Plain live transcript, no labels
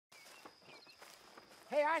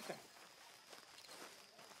Hey, Arthur.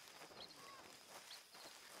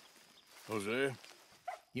 Hosea,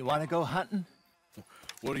 You want to go hunting?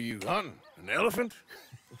 what are you hunting? An elephant?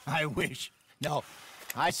 I wish. No,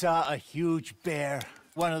 I saw a huge bear.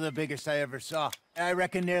 One of the biggest I ever saw. I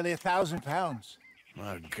reckon nearly 1,000 pounds.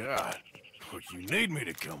 My God. But you need me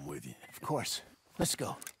to come with you. Of course. Let's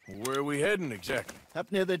go. Where are we heading exactly?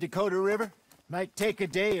 Up near the Dakota River. Might take a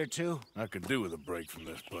day or two. I could do with a break from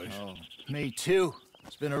this place. Oh, me too.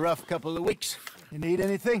 It's been a rough couple of weeks. You need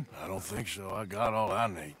anything? I don't think so. I got all I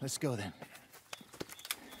need. Let's go then.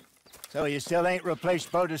 So you still ain't replaced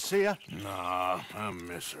Hosea? Nah, I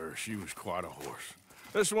miss her. She was quite a horse.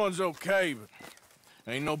 This one's okay,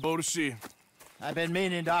 but ain't no boat to see. I've been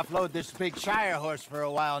meaning to offload this big Shire horse for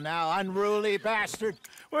a while now. Unruly bastard.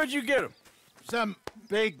 Where'd you get him? Some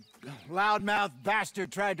big, loudmouth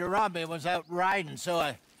bastard tried to rob me and was out riding, so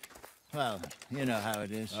I... Well, you know how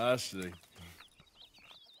it is. I see.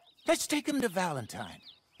 Let's take him to Valentine.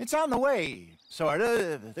 It's on the way,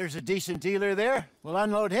 sorta. There's a decent dealer there. We'll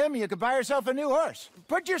unload him, you could buy yourself a new horse.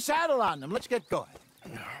 Put your saddle on them, let's get going.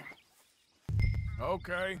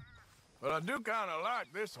 Okay. But I do kind of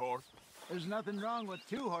like this horse. There's nothing wrong with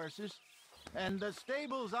two horses. And the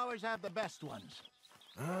stables always have the best ones.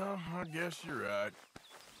 Well, I guess you're right.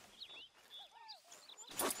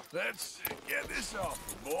 Let's get this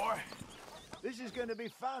off, boy. This is gonna be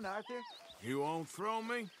fun, Arthur. You won't throw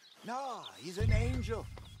me? No, he's an angel.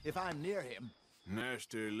 If I'm near him.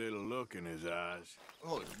 Nasty little look in his eyes.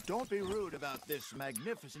 Oh, don't be rude about this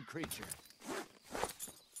magnificent creature.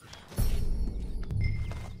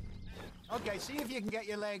 Okay, see if you can get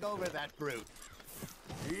your leg over that brute.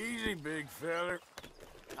 Easy, big feller.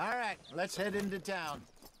 All right, let's head into town.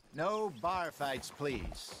 No bar fights,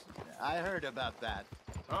 please. I heard about that.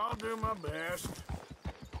 I'll do my best.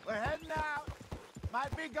 We're heading out.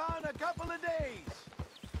 Might be gone a couple of days.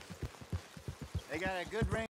 They got a good ring.